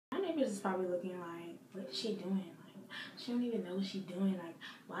YouTubers is probably looking like, what is she doing? Like, she don't even know what she's doing. Like,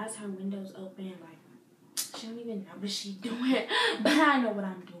 why is her windows open? Like, she don't even know what she's doing. But I know what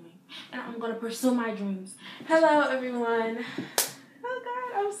I'm doing. And I'm going to pursue my dreams. Hello, everyone. Oh,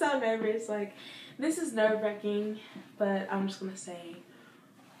 God, I'm so nervous. Like, this is nerve-wracking. But I'm just going to say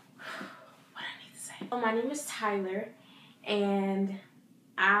what I need to say. Well, my name is Tyler. And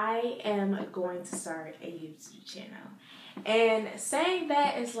I am going to start a YouTube channel. And saying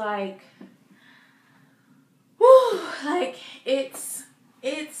that is like, whew, like it's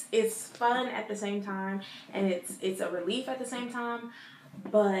fun at the same time, and it's a relief at the same time.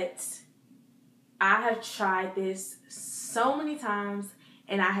 But I have tried this so many times,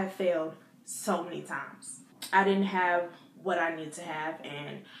 and I have failed so many times. I didn't have what I need to have,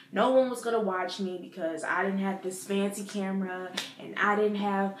 and no one was gonna watch me because I didn't have this fancy camera, and I didn't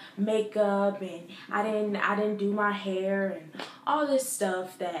have makeup, and I didn't do my hair, and all this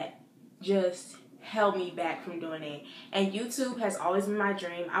stuff that just held me back from doing it. And YouTube has always been my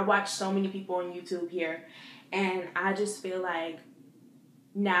dream. I watch so many people on YouTube here, and I just feel like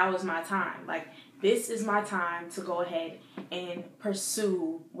now is my time. Like, this is my time to go ahead and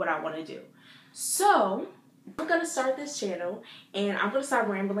pursue what I want to do. So I'm going to start this channel, and I'm going to start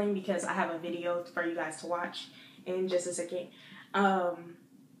rambling because I have a video for you guys to watch in just a second.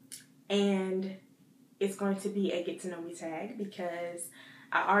 And it's going to be a get to know me tag because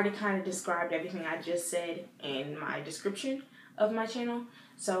I already kind of described everything I just said in my description of my channel.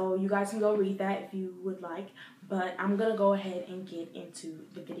 So you guys can go read that if you would like. But I'm going to go ahead and get into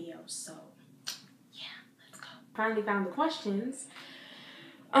the video. So yeah, let's go. Finally found the questions.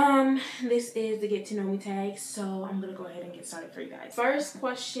 This is the get to know me tag, so I'm gonna go ahead and get started for you guys. First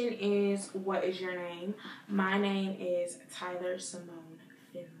question is, what is your name? My name is Tyler Simone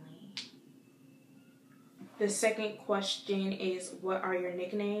Finley. The second question is, what are your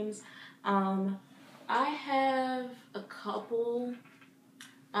nicknames? I have a couple.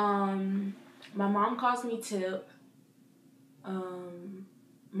 My mom calls me Tip.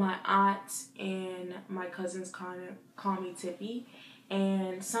 My aunt and my cousins call me Tippy.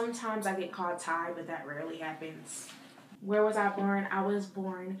 And sometimes I get called Ty, but that rarely happens. Where was I born? I was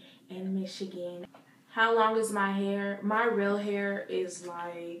born in Michigan. How long is my hair? My real hair is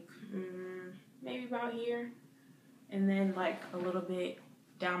like maybe about here. And then like a little bit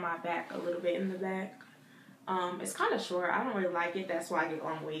down my back, a little bit in the back. It's kind of short. I don't really like it. That's why I get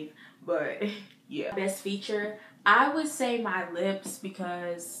long wave. But yeah. Best feature, I would say my lips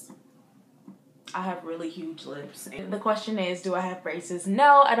because I have really huge lips. And the question is, do I have braces?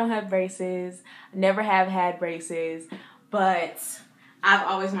 No, I don't have braces. Never have had braces, but I've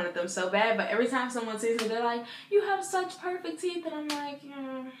always wanted them so bad. But every time someone sees me, they're like, you have such perfect teeth. And I'm like,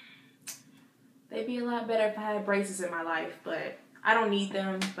 they'd be a lot better if I had braces in my life. But I don't need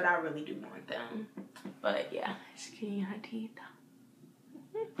them, but I really do want them. But yeah, skinny high teeth.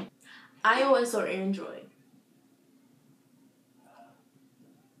 iOS or Android?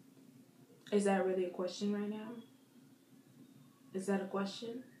 Is that really a question right now? Is that a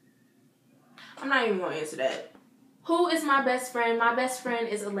question? I'm not even going to answer that. Who is my best friend? My best friend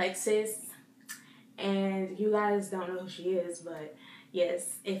is Alexis. And you guys don't know who she is, but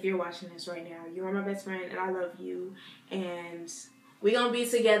yes, if you're watching this right now, you are my best friend and I love you. And we're going to be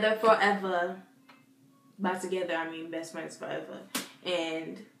together forever. By together, I mean best friends forever.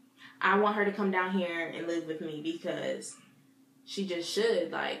 And I want her to come down here and live with me because she just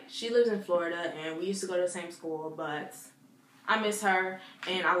should. Like, she lives in Florida, and we used to go to the same school, but I miss her,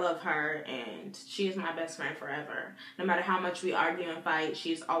 and I love her, and she is my best friend forever. No matter how much we argue and fight,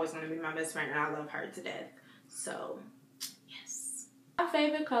 she's always going to be my best friend, and I love her to death. So, yes. My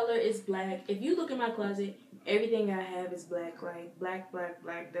favorite color is black. If you look in my closet, everything I have is black. Like, black, black,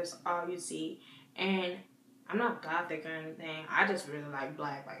 black. That's all you see. And I'm not gothic or anything. I just really like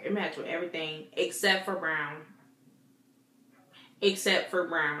black. Like, it matches with everything except for brown. Except for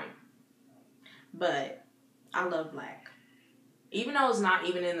brown. But I love black. Even though it's not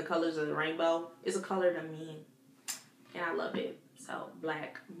even in the colors of the rainbow, it's a color to me. And I love it. So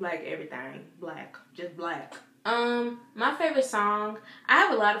black. Black everything. Black. Just black. My favorite song. I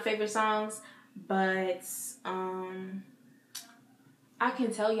have a lot of favorite songs. But I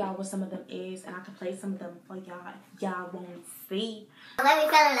can tell y'all what some of them is, and I can play some of them for y'all if y'all won't see. When we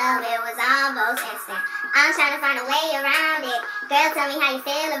fell in love, it was almost instant. I'm trying to find a way around it. Girl, tell me how you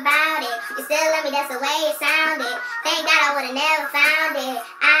feel about it. You still love me, that's the way it sounded. Thank God I would've never found it.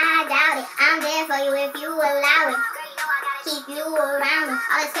 I doubt it. I'm there for you if you allow it. Keep you around me.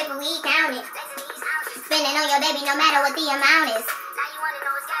 All this paper we count it. Spending on your baby no matter what the amount is.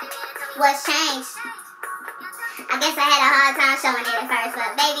 What's changed? I guess I had a hard time showing it at first,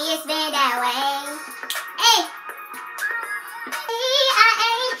 but baby, it's been that way. Hey, I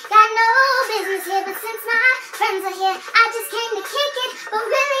ain't got no business here, but since my friends are here, I just came to kick it. But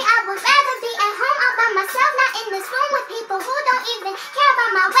really, I would rather be at home all by myself, not in this room with people who don't even care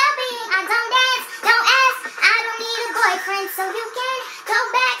about my well-being. I don't dance, don't ask, I don't need a boyfriend, so you can go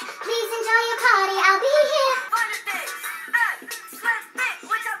back. Please enjoy your party, I'll be here.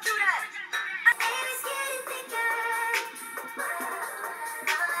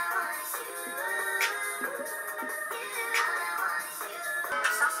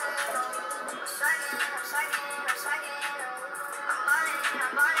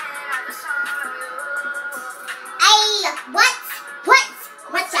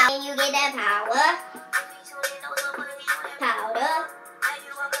 What y'all? When you get that powder,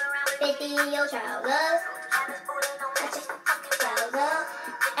 50 in your trousers,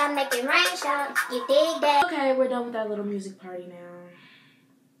 I'm making rain shout, you dig that? Okay, we're done with that little music party now.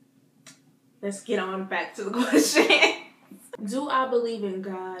 Let's get on back to the question. Do I believe in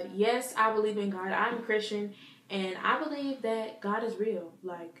God? Yes, I believe in God. I'm a Christian, and I believe that God is real.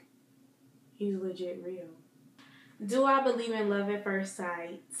 Like, he's legit real. Do I believe in love at first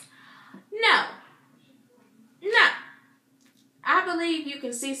sight? No. I believe you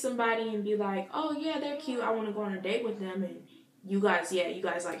can see somebody and be like, oh yeah, they're cute, I want to go on a date with them, and you guys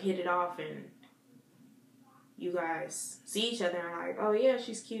like hit it off, and you guys see each other and like, oh yeah,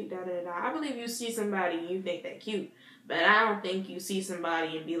 she's cute, da da da. I believe you see somebody and you think they're cute, but I don't think you see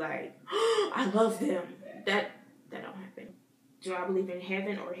somebody and be like, oh, I love them. That don't happen. Do I believe in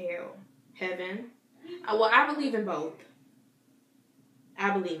heaven or hell? Heaven. Well, I believe in both.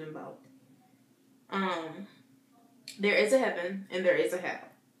 There is a heaven and there is a hell.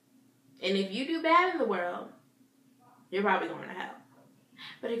 And if you do bad in the world, you're probably going to hell.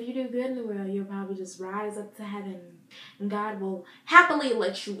 But if you do good in the world, you'll probably just rise up to heaven. And God will happily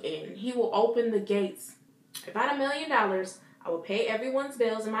let you in. He will open the gates. If I had $1 million, I will pay everyone's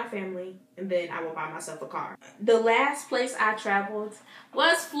bills in my family, and then I will buy myself a car. The last place I traveled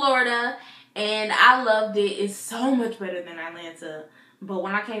was Florida, and I loved it. It's so much better than Atlanta. But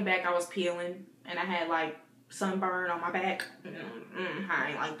when I came back, I was peeling, and I had like sunburn on my back. I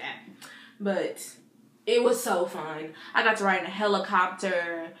ain't like that. But it was so fun. I got to ride in a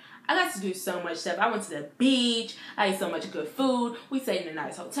helicopter. I got to do so much stuff. I went to the beach. I ate so much good food. We stayed in a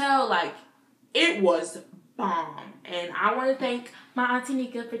nice hotel. Like, it was bomb. And I want to thank my Auntie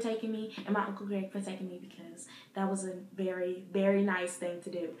Nika for taking me and my Uncle Greg for taking me, because that was a very, very nice thing to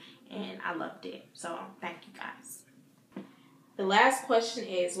do. And I loved it. So, thank you guys. The last question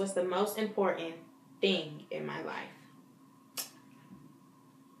is, what's the most important thing in my life?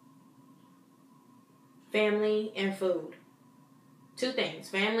 Family and food. Two things.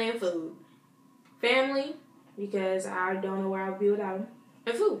 Family and food. Family, because I don't know where I would be without them.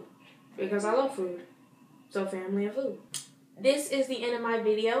 And food, because I love food. So family and food. This is the end of my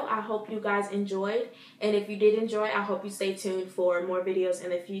video. I hope you guys enjoyed. And if you did enjoy, I hope you stay tuned for more videos in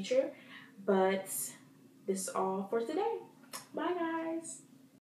the future. But this is all for today. Bye, guys.